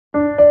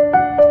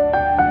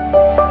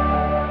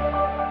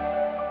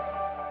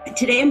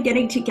Today I'm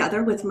getting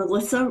together with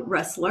Melissa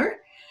Ressler.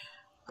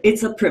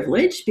 It's a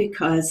privilege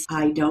because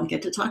I don't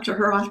get to talk to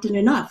her often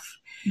enough.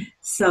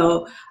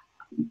 So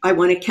I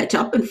want to catch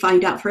up and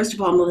find out, first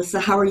of all, Melissa,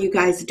 how are you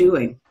guys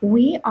doing?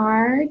 We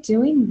are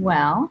doing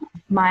well.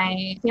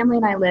 My family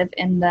and I live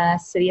in the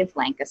city of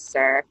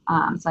Lancaster.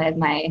 So I have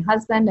my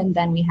husband, and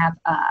then we have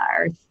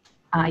our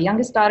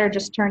youngest daughter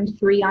just turned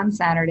 3 on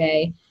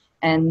Saturday,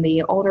 and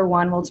the older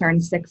one will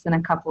turn 6 in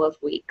a couple of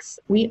weeks.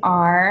 We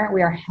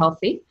are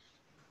healthy.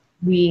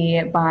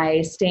 We,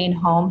 by staying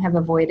home, have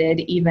avoided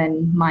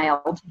even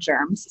mild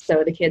germs,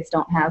 so the kids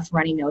don't have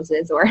runny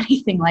noses or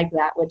anything like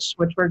that, which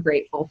we're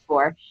grateful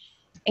for.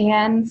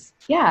 And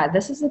yeah,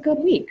 this is a good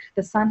week.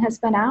 The sun has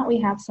been out. We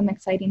have some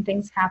exciting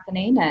things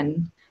happening,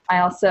 and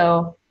I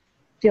also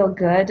feel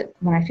good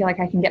when I feel like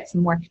I can get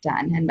some work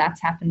done, and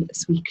that's happened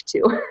this week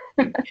too.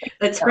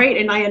 That's great.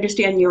 And I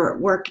understand you're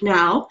at work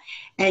now,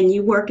 and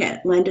you work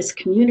at Landis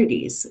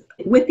Communities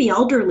with the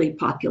elderly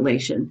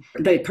population.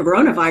 The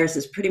coronavirus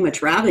is pretty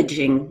much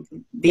ravaging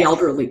the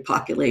elderly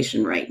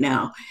population right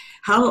now.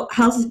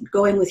 How's it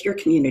going with your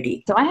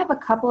community? So I have a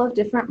couple of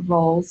different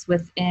roles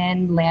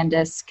within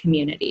Landis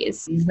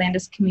Communities.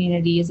 Landis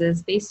Communities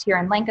is based here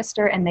in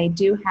Lancaster, and they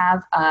do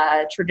have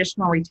a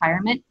traditional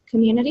retirement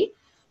community.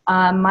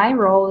 My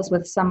role is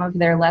with some of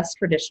their less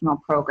traditional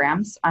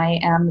programs. I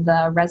am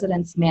the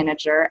residence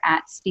manager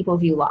at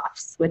Steepleview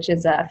Lofts, which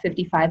is a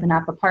 55 and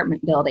up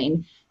apartment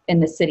building in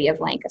the city of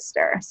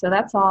Lancaster. So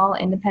that's all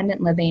independent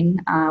living.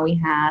 We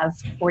have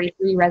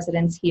 43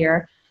 residents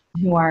here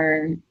who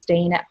are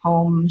staying at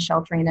home,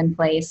 sheltering in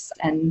place,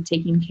 and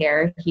taking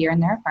care here in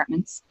their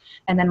apartments.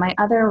 And then my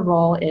other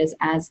role is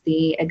as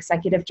the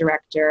executive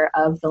director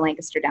of the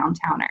Lancaster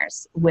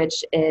Downtowners,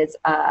 which is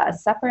a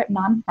separate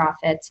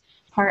nonprofit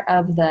part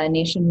of the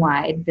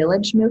nationwide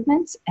village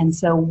movement. And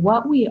so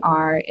what we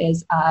are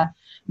is a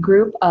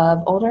group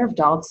of older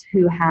adults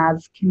who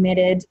have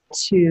committed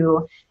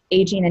to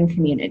aging in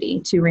community,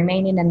 to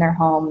remaining in their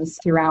homes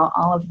throughout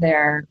all of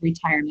their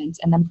retirement,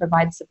 and then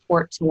provide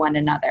support to one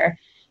another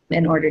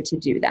in order to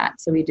do that.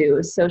 So we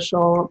do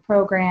social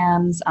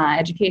programs,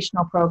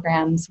 educational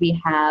programs. We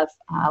have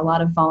a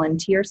lot of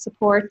volunteer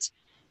support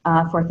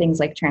for things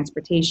like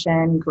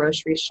transportation,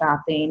 grocery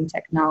shopping,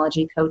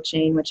 technology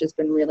coaching, which has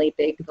been really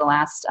big the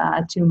last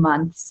 2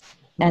 months,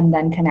 and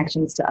then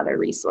connections to other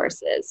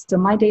resources. So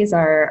my days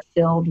are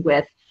filled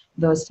with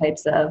those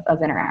types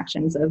of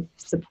interactions of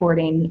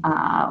supporting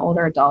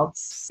older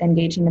adults,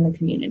 engaging in the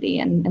community,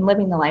 and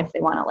living the life they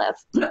want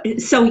to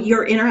live. So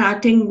you're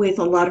interacting with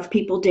a lot of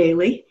people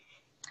daily?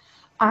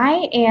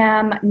 I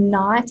am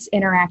not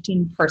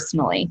interacting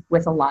personally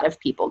with a lot of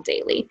people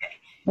daily.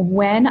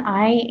 When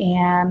I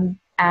am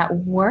at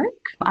work,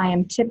 I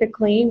am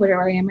typically,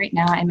 where I am right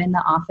now, I'm in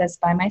the office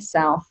by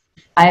myself.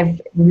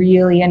 I've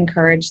really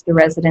encouraged the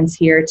residents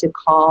here to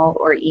call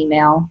or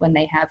email when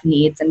they have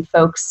needs, and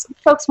folks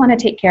want to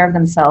take care of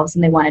themselves,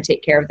 and they want to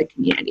take care of the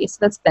community. So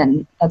that's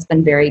been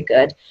very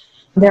good.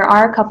 There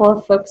are a couple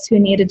of folks who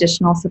need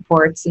additional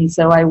supports, and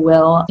so I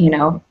will,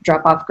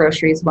 drop off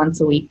groceries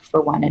once a week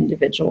for one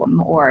individual,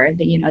 or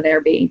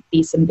there be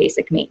some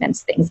basic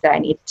maintenance things that I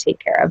need to take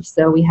care of.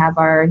 So we have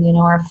our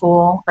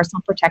full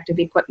personal protective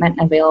equipment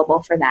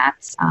available for that,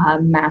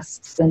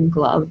 masks and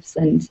gloves,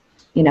 and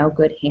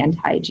good hand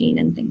hygiene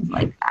and things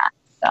like that.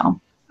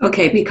 So.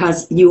 Okay,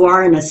 because you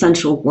are an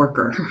essential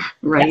worker,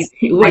 right?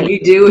 Yes, what you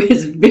do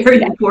is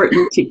very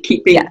important to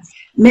keeping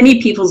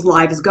many people's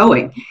lives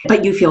going,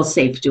 but you feel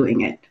safe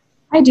doing it.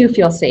 I do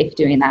feel safe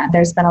doing that.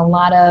 There's been a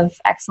lot of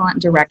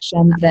excellent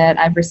direction that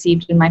I've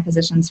received in my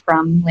positions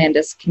from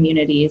Landis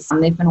Communities.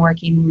 They've been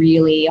working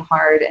really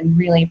hard and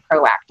really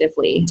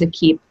proactively to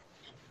keep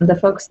the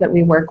folks that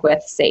we work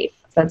with safe.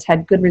 That's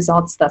had good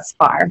results thus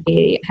far.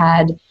 They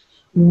had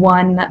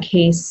one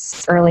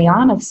case early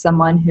on of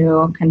someone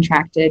who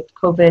contracted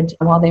COVID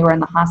while they were in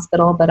the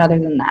hospital, but other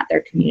than that,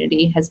 their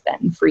community has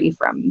been free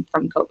from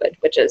COVID,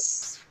 which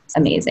is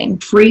amazing.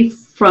 Free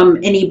from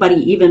anybody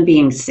even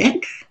being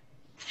sick?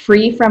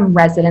 Free from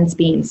residents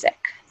being sick.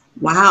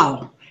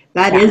 Wow,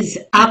 that is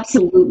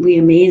absolutely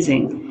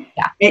amazing.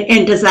 Yeah.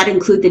 And does that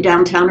include the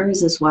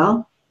downtowners as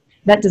well?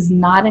 That does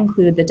not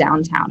include the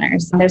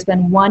downtowners. There's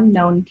been one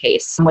known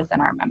case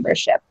within our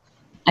membership.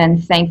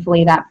 And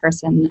thankfully, that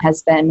person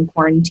has been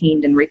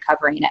quarantined and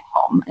recovering at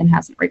home and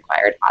hasn't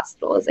required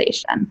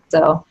hospitalization.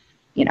 So,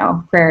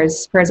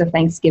 prayers of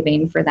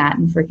thanksgiving for that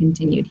and for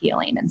continued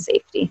healing and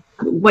safety.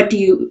 What do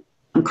you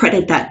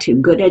credit that to?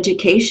 Good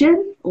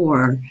education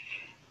or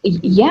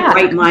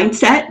right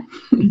mindset?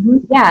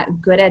 Yeah,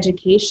 good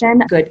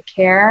education, good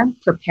care,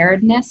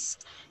 preparedness.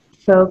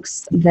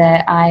 Folks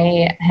that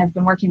I have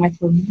been working with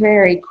were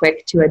very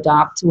quick to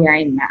adopt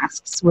wearing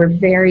masks. We're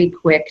very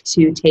quick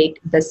to take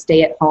the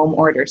stay-at-home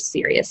orders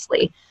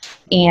seriously,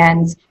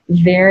 and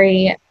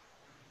very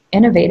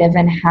innovative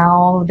in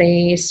how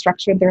they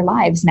structured their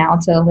lives now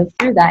to live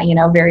through that.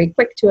 Very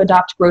quick to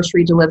adopt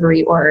grocery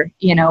delivery, or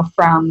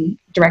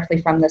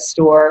directly from the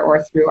store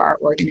or through our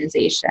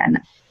organization.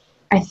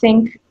 I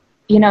think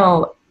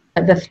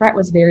the threat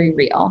was very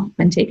real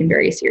and taken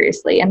very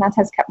seriously, and that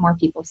has kept more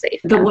people safe.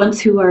 The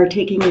ones who are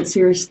taking it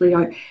seriously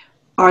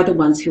are the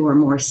ones who are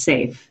more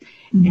safe.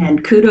 Mm-hmm.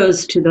 And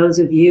kudos to those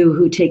of you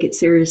who take it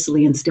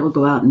seriously and still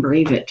go out and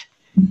brave it.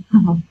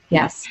 Mm-hmm.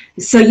 Yes.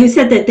 So you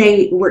said that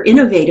they were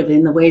innovative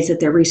in the ways that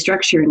they're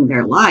restructuring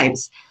their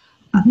lives.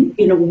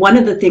 Mm-hmm. One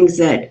of the things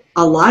that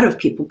a lot of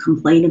people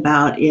complain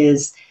about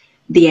is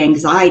the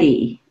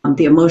anxiety,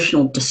 the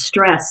emotional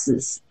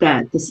distresses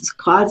that this is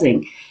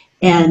causing.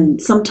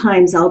 And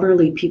sometimes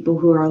elderly people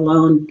who are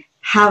alone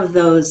have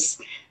those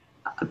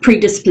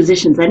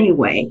predispositions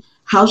anyway.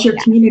 How's your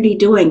community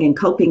doing in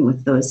coping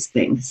with those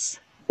things?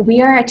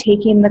 We are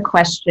taking the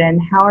question,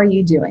 how are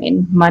you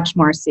doing, much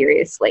more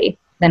seriously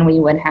than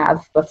we would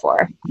have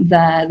before.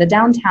 The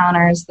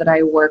downtowners that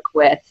I work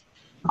with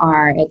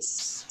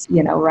it's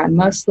run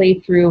mostly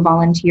through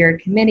volunteer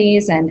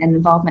committees and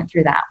involvement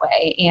through that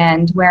way.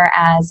 And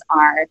whereas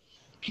our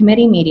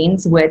committee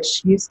meetings,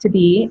 which used to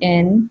be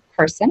in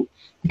person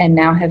and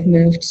now have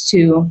moved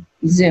to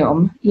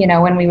Zoom,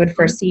 when we would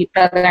first see each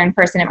other in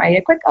person, it might be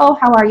a quick, oh,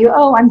 how are you?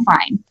 Oh, I'm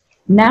fine.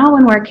 Now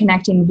when we're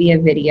connecting via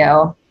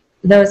video,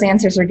 those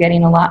answers are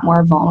getting a lot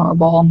more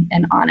vulnerable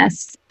and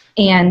honest.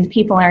 And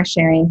people are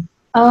sharing,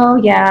 oh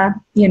yeah,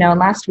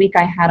 last week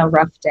I had a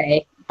rough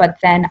day, but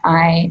then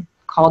I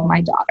called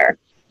my daughter.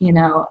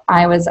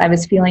 I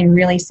was feeling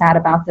really sad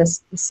about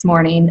this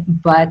morning,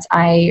 but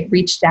I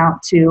reached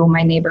out to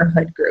my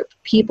neighborhood group.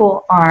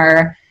 People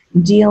are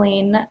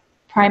dealing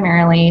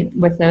primarily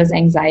with those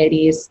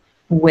anxieties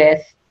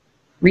with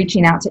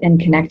reaching out to and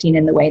connecting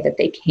in the way that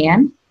they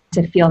can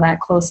to feel that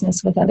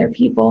closeness with other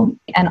people,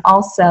 and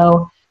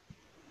also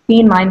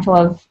being mindful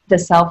of the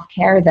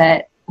self-care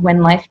that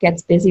when life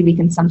gets busy, we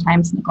can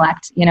sometimes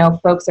neglect.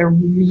 Folks are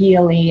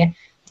really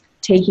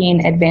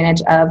taking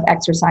advantage of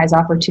exercise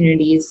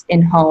opportunities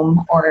in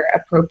home or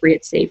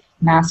appropriate, safe,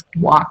 masked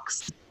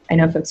walks. I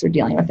know folks are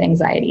dealing with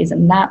anxieties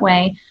in that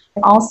way.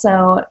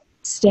 Also,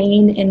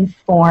 staying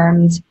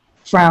informed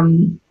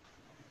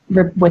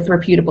with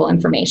reputable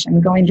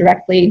information, going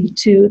directly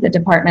to the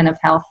Department of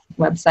Health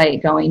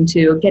website, going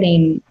to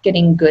getting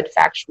good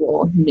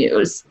factual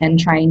news, and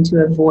trying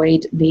to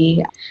avoid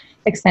the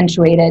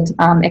accentuated,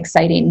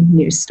 exciting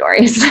news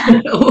stories.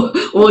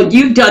 Well,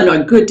 you've done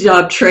a good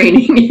job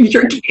training.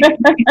 You're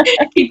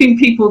keeping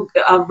people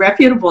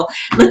reputable.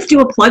 Let's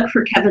do a plug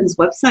for Kevin's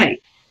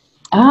website.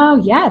 Oh,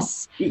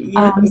 yes.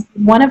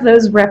 One of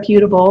those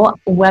reputable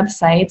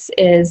websites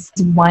is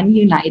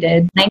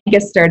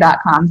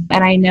Lancaster.com.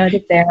 And I know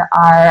that there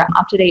are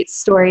up-to-date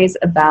stories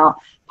about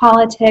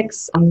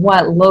politics,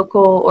 what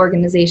local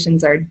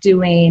organizations are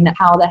doing,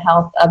 how the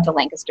health of the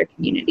Lancaster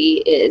community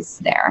is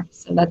there.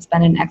 So that's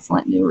been an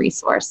excellent new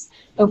resource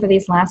over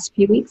these last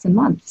few weeks and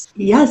months.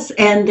 Yes,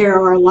 and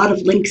there are a lot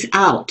of links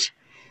out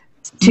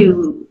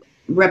to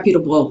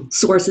reputable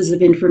sources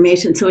of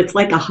information. So it's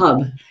like a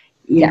hub,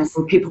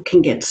 where people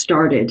can get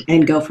started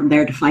and go from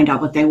there to find out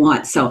what they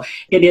want. So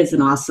it is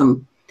an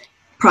awesome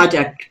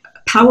project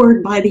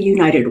powered by the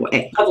United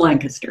Way of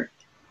Lancaster.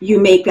 You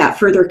make that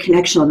further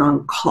connection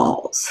on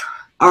calls.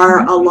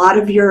 Are a lot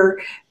of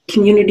your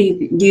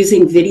community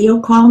using video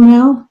call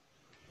now?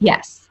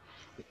 Yes.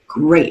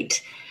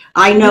 Great.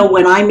 I know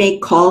when I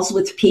make calls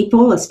with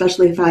people,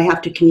 especially if I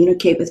have to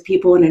communicate with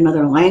people in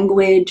another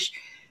language,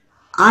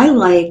 I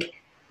like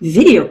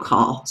video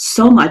call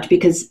so much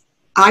because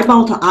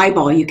eyeball to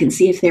eyeball, you can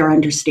see if they're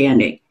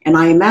understanding. And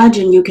I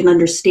imagine you can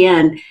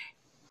understand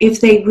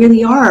if they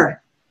really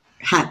are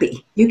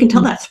happy. You can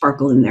tell that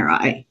sparkle in their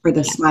eye or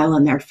the smile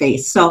on their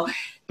face. So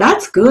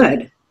that's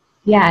good.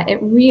 Yeah,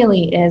 it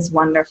really is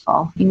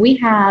wonderful. We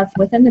have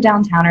within the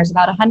downtowners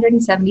about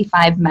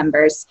 175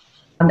 members.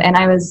 And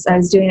I was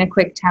doing a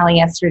quick tally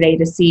yesterday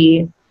to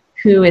see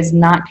who is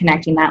not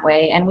connecting that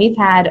way. And we've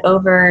had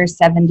over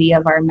 70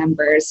 of our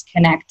members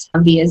connect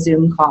via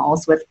Zoom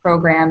calls with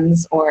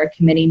programs or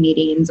committee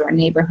meetings or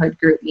neighborhood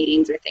group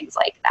meetings or things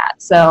like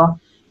that. So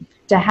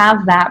to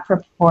have that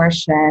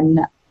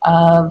proportion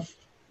of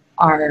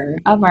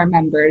our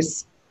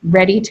members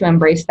ready to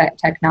embrace that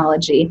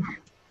technology,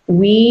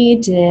 we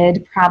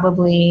did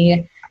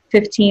probably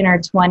 15 or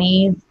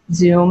 20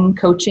 Zoom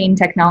coaching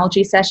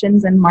technology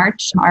sessions in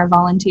March. Our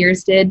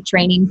volunteers did,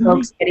 training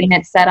folks, getting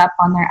it set up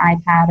on their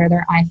iPad or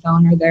their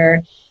iPhone or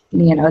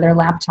their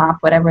laptop,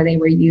 whatever they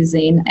were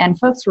using. And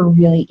folks were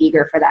really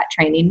eager for that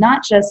training,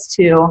 not just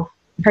to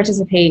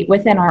participate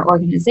within our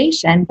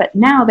organization, but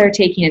now they're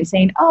taking it and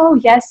saying, oh,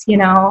 yes, we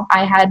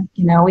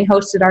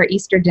hosted our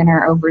Easter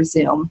dinner over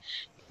Zoom.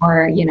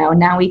 Or,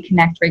 now we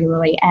connect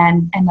regularly,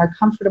 and they're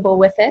comfortable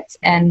with it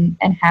and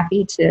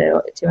happy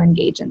to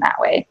engage in that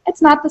way.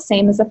 It's not the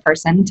same as a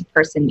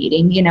person-to-person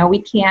meeting.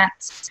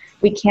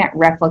 We can't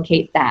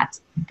replicate that,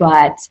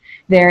 but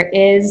there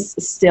is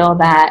still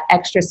that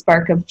extra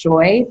spark of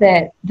joy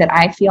that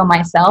I feel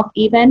myself,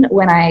 even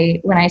when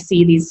I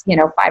see these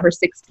 5 or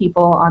 6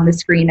 people on the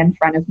screen in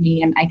front of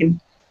me, and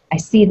I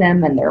see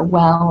them and they're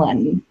well,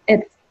 and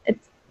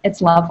it's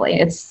lovely.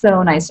 It's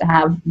so nice to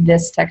have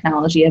this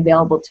technology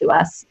available to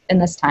us in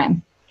this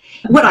time.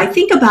 What I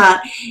think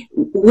about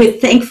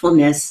with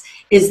thankfulness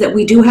is that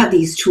we do have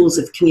these tools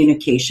of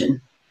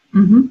communication.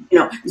 Mm-hmm. You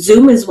know,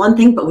 Zoom is one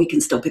thing, but we can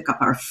still pick up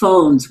our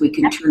phones. We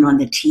can turn on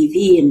the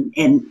TV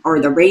and or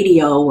the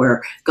radio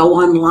or go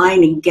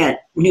online and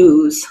get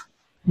news.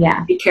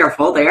 Yeah. Be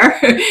careful there.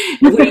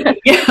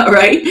 Yeah,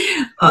 right.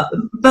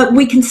 But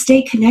we can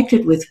stay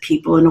connected with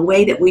people in a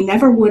way that we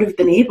never would have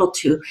been able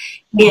to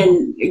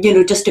in,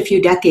 just a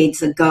few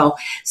decades ago.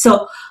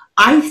 So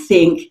I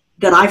think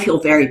that I feel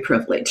very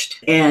privileged.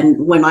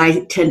 And when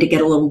I tend to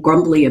get a little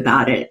grumbly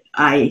about it,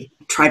 I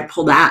try to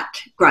pull that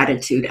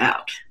gratitude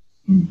out.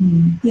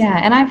 Mm-hmm. Yeah,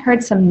 and I've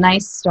heard some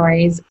nice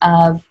stories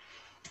of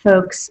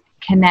folks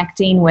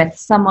connecting with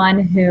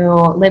someone who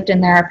lived in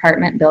their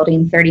apartment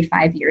building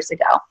 35 years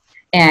ago.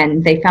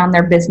 And they found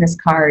their business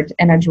card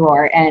in a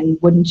drawer,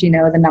 and wouldn't you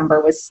know, the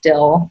number was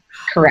still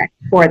correct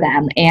for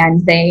them.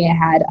 And they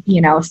had,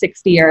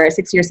 60 or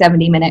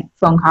 70-minute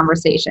phone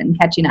conversation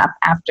catching up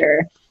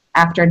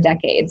after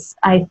decades.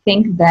 I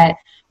think that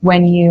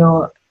when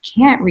you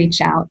can't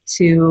reach out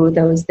to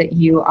those that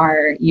you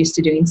are used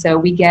to doing so,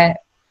 we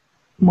get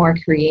more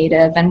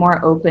creative and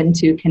more open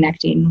to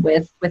connecting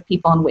with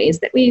people in ways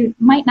that we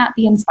might not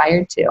be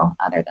inspired to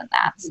other than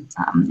that.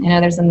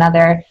 There's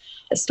another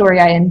story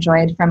I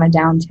enjoyed from a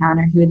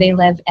downtowner who they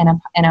live in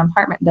an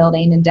apartment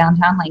building in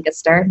downtown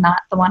Lancaster,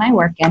 not the one I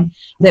work in,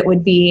 that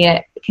would be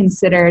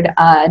considered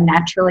a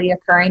naturally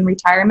occurring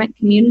retirement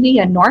community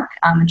in Newark.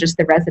 Just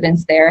the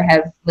residents there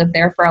have lived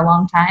there for a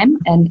long time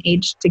and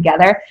aged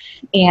together.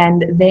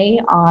 And they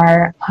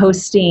are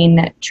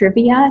hosting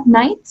trivia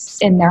nights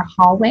in their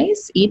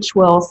hallways. Each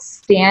will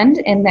stand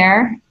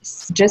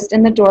just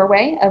in the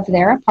doorway of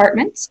their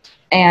apartment.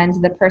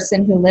 And the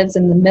person who lives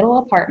in the middle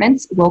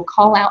apartment will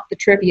call out the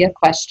trivia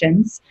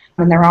questions.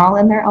 And they're all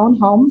in their own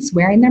homes,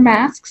 wearing their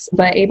masks,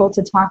 but able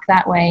to talk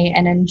that way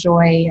and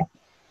enjoy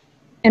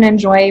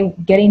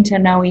getting to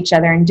know each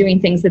other and doing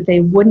things that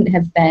they wouldn't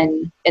have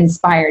been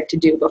inspired to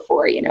do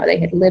before. They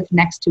had lived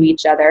next to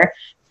each other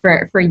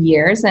for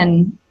years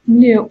and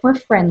were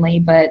friendly,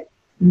 but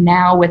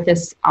now with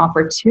this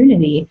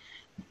opportunity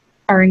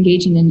are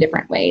engaging in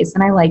different ways.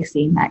 And I like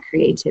seeing that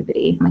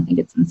creativity. I think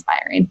it's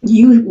inspiring.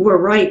 You were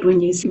right when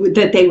you said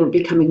that they were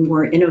becoming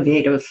more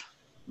innovative.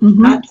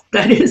 Mm-hmm.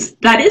 That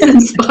is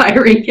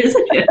inspiring,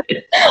 isn't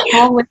it?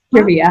 All with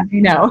trivia,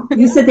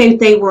 You said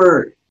they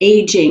were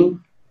aging,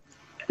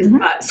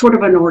 sort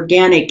of an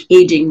organic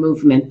aging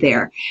movement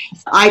there.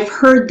 I've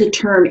heard the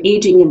term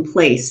aging in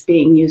place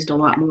being used a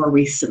lot more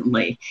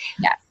recently.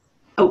 Yeah.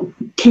 Oh,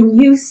 can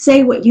you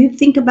say what you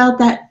think about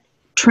that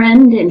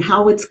trend and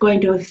how it's going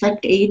to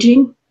affect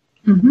aging?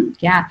 Mm-hmm.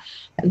 Yeah.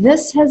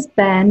 This has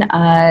been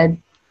a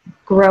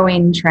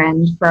growing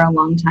trend for a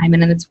long time,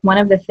 and it's one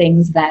of the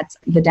things that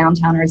the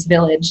Downtowners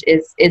Village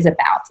is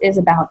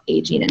about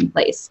aging in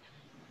place.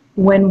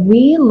 When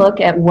we look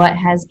at what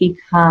has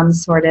become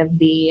sort of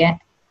the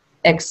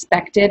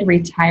expected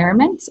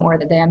retirement, or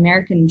the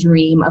American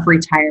dream of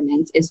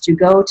retirement, is to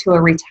go to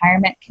a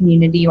retirement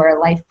community or a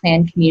life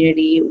plan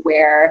community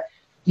where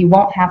you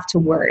won't have to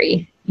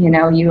worry.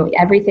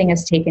 Everything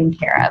is taken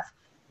care of.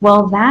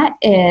 Well, that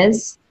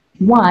is,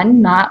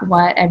 one, not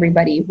what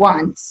everybody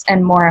wants.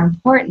 And more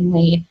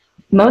importantly,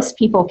 most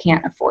people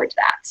can't afford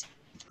that.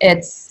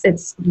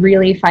 It's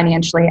really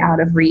financially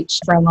out of reach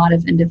for a lot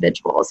of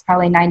individuals.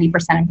 Probably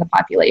 90% of the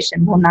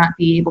population will not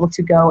be able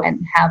to go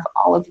and have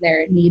all of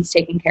their needs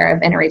taken care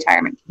of in a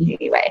retirement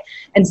community way.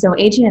 And so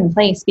aging in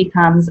place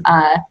becomes,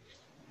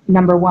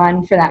 number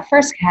one, for that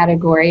first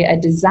category, a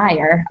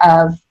desire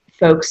of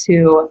folks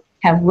who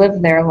have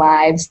lived their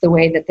lives the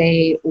way that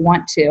they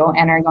want to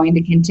and are going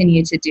to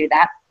continue to do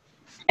that.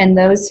 And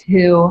those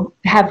who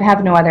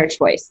have no other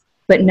choice,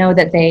 but know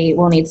that they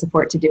will need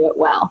support to do it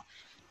well.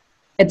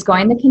 It's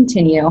going to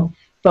continue,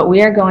 but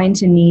we are going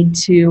to need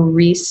to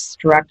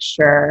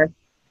restructure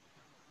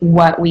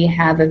what we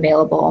have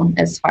available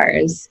as far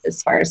as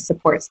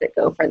supports that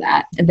go for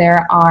that.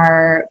 There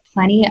are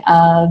plenty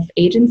of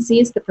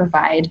agencies that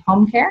provide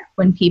home care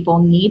when people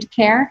need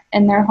care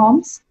in their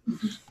homes,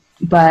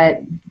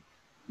 but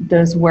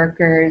those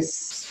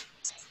workers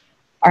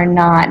are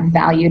not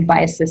valued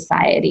by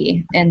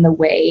society in the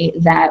way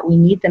that we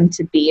need them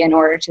to be in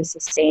order to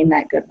sustain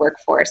that good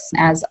workforce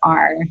as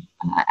our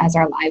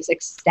lives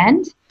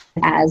extend,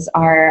 as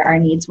our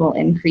needs will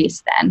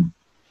increase then.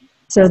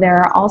 So there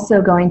are also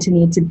going to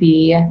need to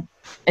be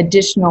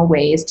additional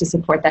ways to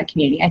support that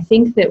community. I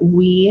think that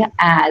we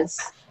as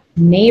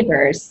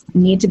neighbors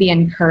need to be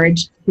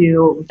encouraged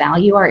to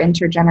value our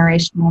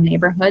intergenerational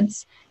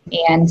neighborhoods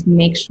and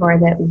make sure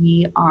that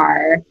we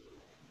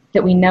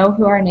know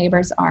who our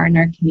neighbors are in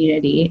our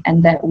community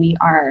and that we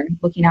are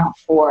looking out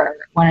for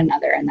one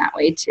another in that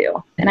way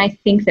too. And I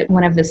think that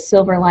one of the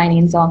silver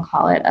linings, I'll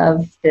call it,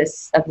 of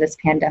this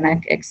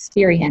pandemic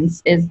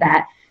experience is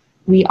that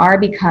we are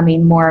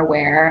becoming more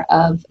aware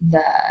of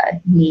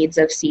the needs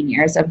of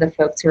seniors, of the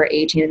folks who are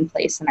aging in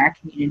place in our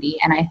community.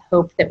 And I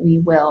hope that we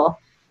will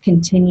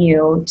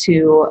continue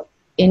to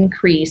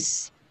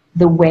increase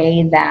the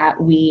way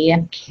that we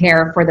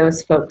care for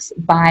those folks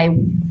by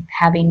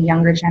having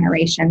younger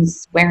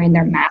generations wearing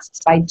their masks,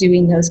 by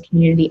doing those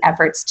community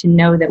efforts to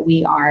know that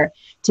we are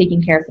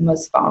taking care of the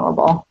most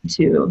vulnerable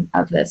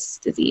of this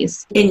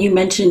disease. And you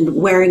mentioned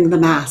wearing the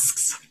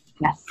masks.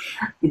 Yes.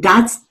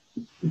 That's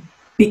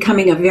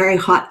becoming a very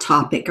hot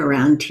topic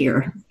around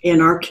here.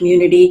 In our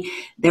community,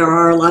 there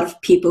are a lot of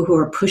people who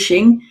are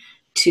pushing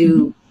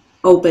to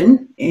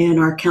open, and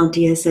our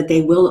county has said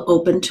they will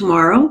open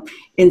tomorrow,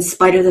 in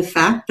spite of the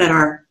fact that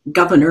our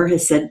governor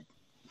has said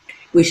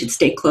we should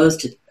stay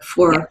closed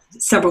for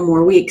several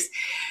more weeks.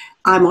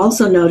 I'm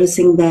also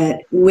noticing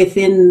that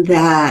within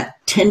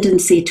that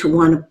tendency to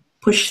want to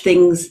push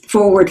things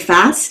forward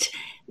fast,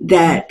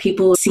 that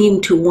people seem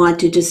to want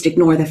to just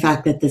ignore the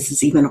fact that this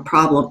is even a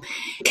problem.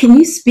 Can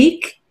you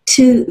speak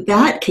to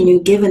that? Can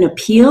you give an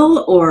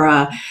appeal or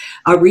a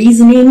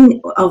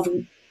reasoning of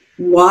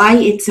why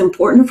it's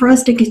important for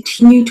us to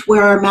continue to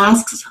wear our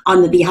masks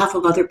on the behalf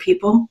of other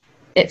people?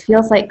 It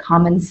feels like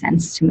common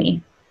sense to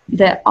me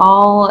that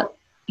all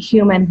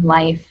human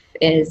life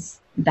is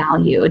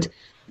valued.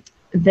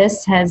 There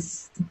have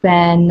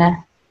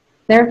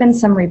been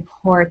some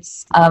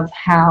reports of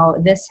how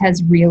this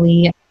has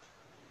really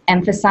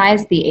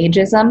emphasized the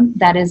ageism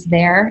that is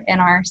there in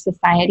our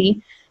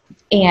society.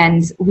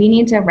 And we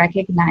need to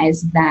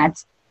recognize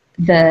that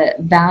the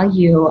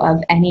value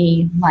of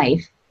any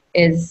life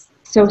is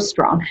so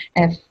strong.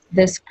 If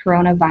this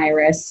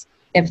coronavirus,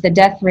 if the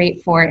death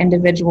rate for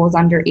individuals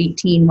under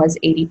 18 was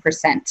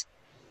 80%,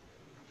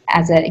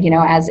 as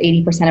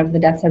 80% of the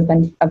deaths has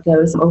been of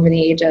those over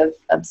the age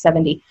of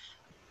 70,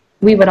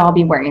 we would all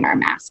be wearing our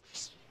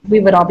masks. We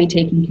would all be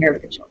taking care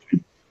of the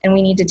children. And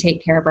we need to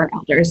take care of our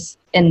elders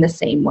in the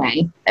same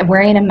way. And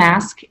wearing a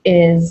mask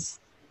is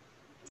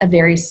a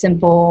very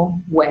simple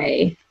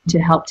way to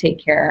help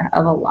take care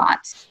of a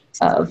lot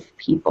of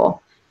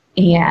people.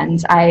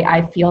 And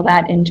I feel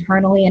that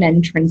internally and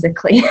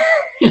intrinsically.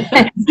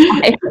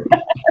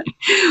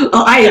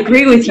 Well, I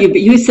agree with you,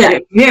 but you said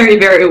it very,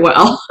 very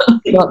well.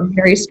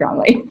 Very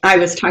strongly. I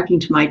was talking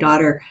to my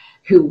daughter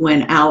who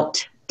went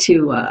out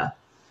to an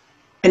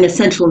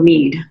essential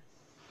need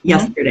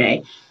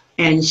yesterday,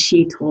 and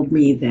she told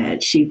me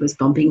that she was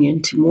bumping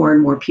into more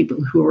and more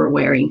people who were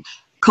wearing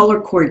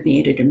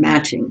color-coordinated and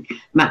matching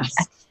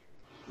masks.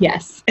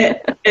 Yes.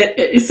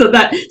 So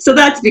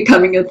that's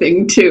becoming a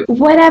thing too.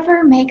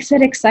 Whatever makes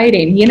it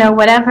exciting,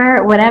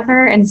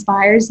 whatever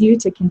inspires you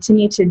to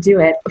continue to do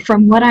it.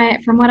 From what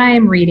I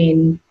am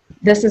reading,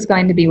 this is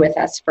going to be with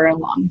us for a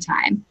long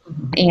time.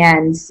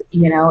 And,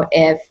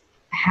 if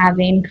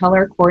having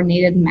color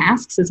coordinated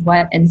masks is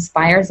what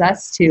inspires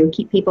us to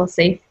keep people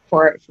safe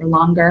for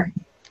longer,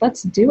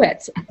 let's do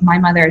it. My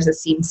mother is a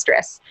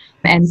seamstress,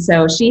 and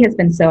so she has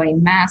been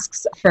sewing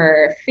masks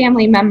for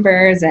family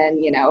members and,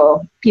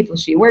 people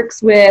she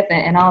works with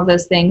and all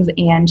those things.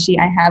 And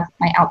I have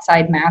my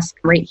outside mask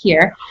right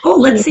here. Oh,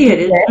 let's see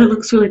it. It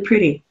looks really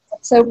pretty.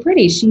 So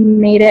pretty. She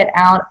made it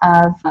out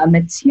of a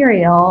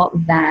material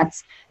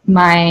that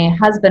my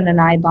husband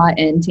and I bought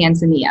in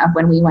Tanzania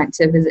when we went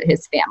to visit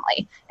his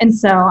family. And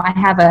so I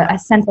have a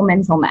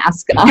sentimental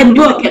mask. And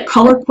look, it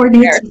color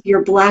coordinates with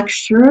your black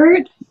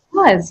shirt.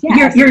 Yes.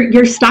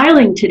 Your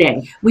styling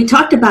today. We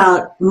talked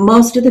about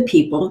most of the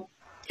people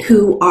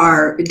who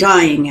are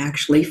dying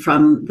actually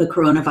from the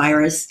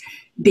coronavirus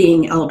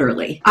being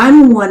elderly.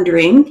 I'm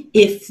wondering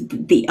if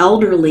the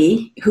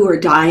elderly who are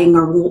dying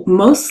are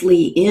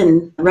mostly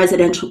in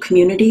residential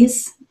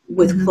communities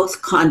with close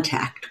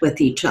contact with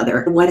each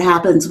other. What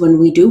happens when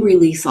we do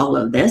release all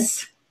of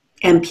this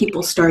and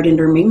people start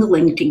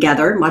intermingling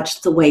together, much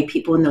the way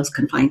people in those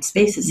confined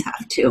spaces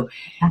have to,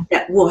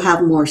 that will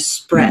have more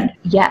spread.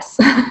 Yes.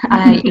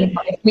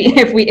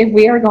 If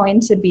we are going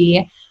to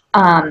be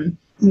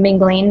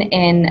mingling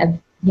in,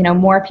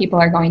 more people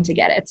are going to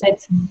get it. So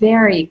it's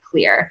very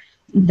clear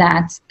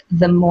that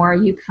the more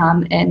you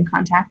come in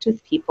contact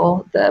with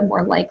people, the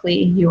more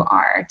likely you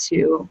are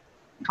to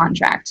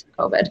contract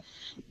COVID.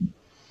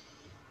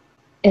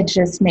 It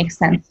just makes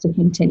sense to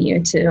continue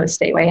to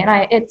stay away.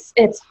 And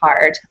it's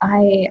hard.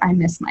 I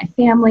miss my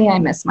family. I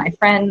miss my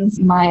friends.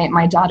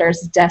 My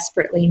daughters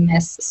desperately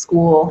miss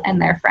school and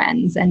their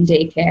friends and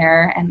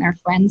daycare and their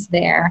friends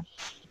there.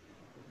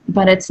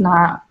 But it's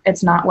not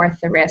worth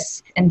the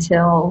risk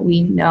until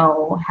we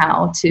know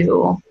how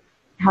to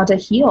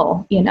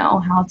heal,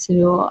 how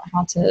to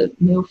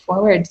move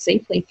forward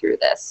safely through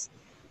this.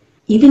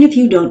 Even if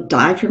you don't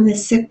die from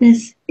this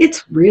sickness,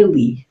 it's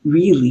really,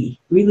 really,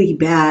 really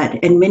bad.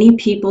 And many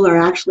people are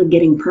actually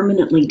getting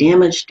permanently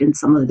damaged in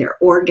some of their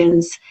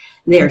organs.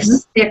 They're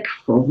sick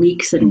for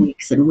weeks and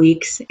weeks and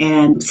weeks.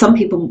 And some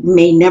people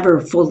may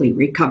never fully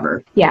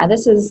recover. Yeah,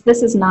 this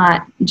is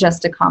not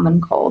just a common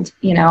cold.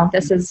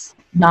 This is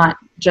not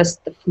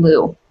just the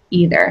flu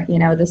either.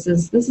 This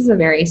is a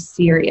very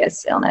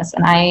serious illness.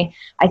 And I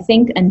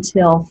think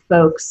until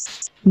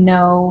folks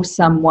know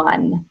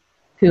someone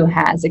who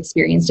has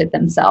experienced it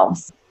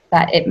themselves,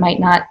 that it might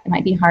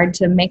be hard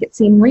to make it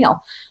seem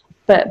real,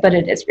 but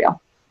it is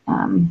real.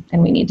 And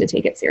we need to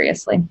take it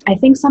seriously. I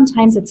think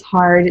sometimes it's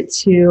hard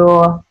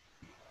to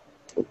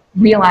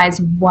realize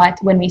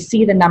when we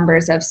see the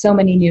numbers of so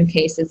many new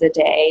cases a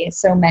day,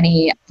 so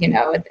many,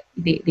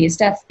 these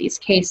deaths, these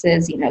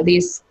cases,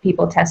 these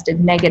people tested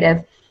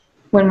negative.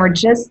 When we're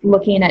just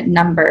looking at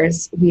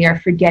numbers, we are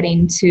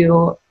forgetting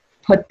to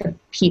put the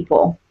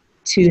people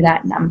to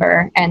that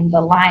number and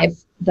the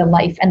life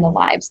and the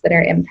lives that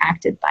are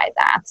impacted by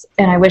that.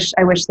 And I wish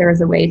there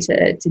was a way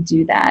to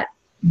do that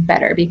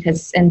better,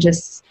 and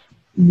just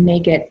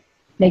make it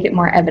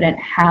more evident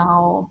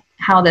how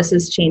this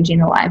is changing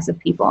the lives of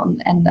people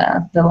and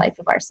the life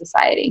of our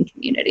society and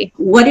community.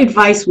 What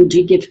advice would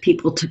you give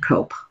people to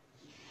cope?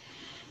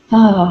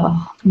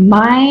 Oh,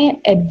 my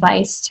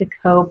advice to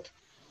cope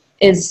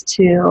is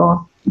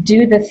to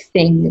do the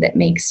thing that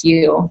makes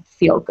you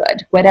feel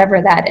good,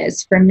 whatever that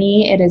is. For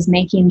me, it is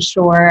making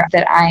sure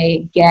that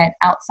I get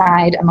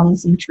outside among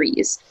some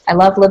trees. I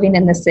love living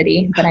in the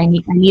city, but I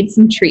need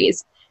some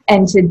trees.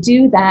 And to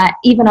do that,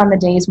 even on the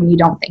days when you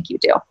don't think you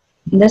do.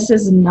 This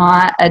is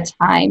not a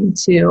time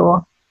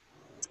to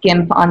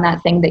skimp on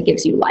that thing that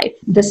gives you life.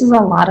 This is a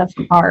lot of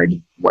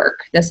hard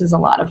work. This is a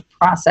lot of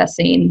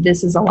processing.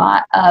 This is a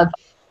lot of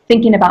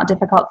thinking about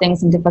difficult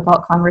things and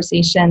difficult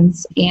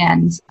conversations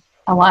and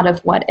a lot of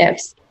what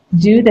ifs.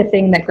 Do the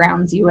thing that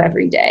grounds you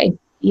every day,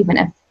 even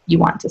if you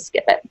want to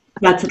skip it.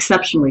 That's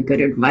exceptionally good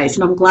advice.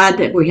 And I'm glad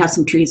that we have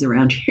some trees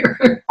around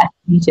here.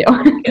 Me too.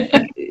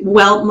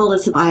 Well,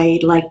 Melissa,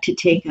 I'd like to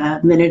take a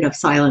minute of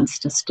silence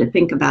just to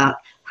think about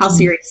how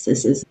serious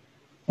this is.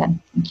 Good.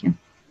 Thank you.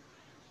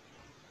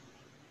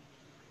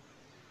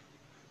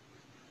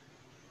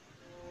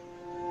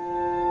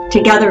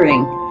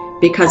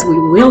 Togethering, because we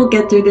will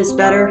get through this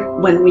better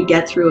when we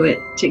get through it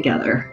together.